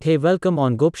Hey, welcome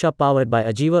on Gup Shup powered by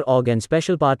Ajiva org and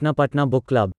special partner Patna Book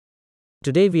Club.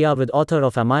 Today we are with author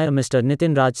of Amaya Mr.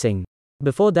 Nitin Raj Singh.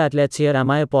 Before that, let's hear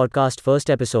Amaya podcast first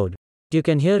episode. You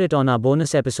can hear it on our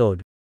bonus episode.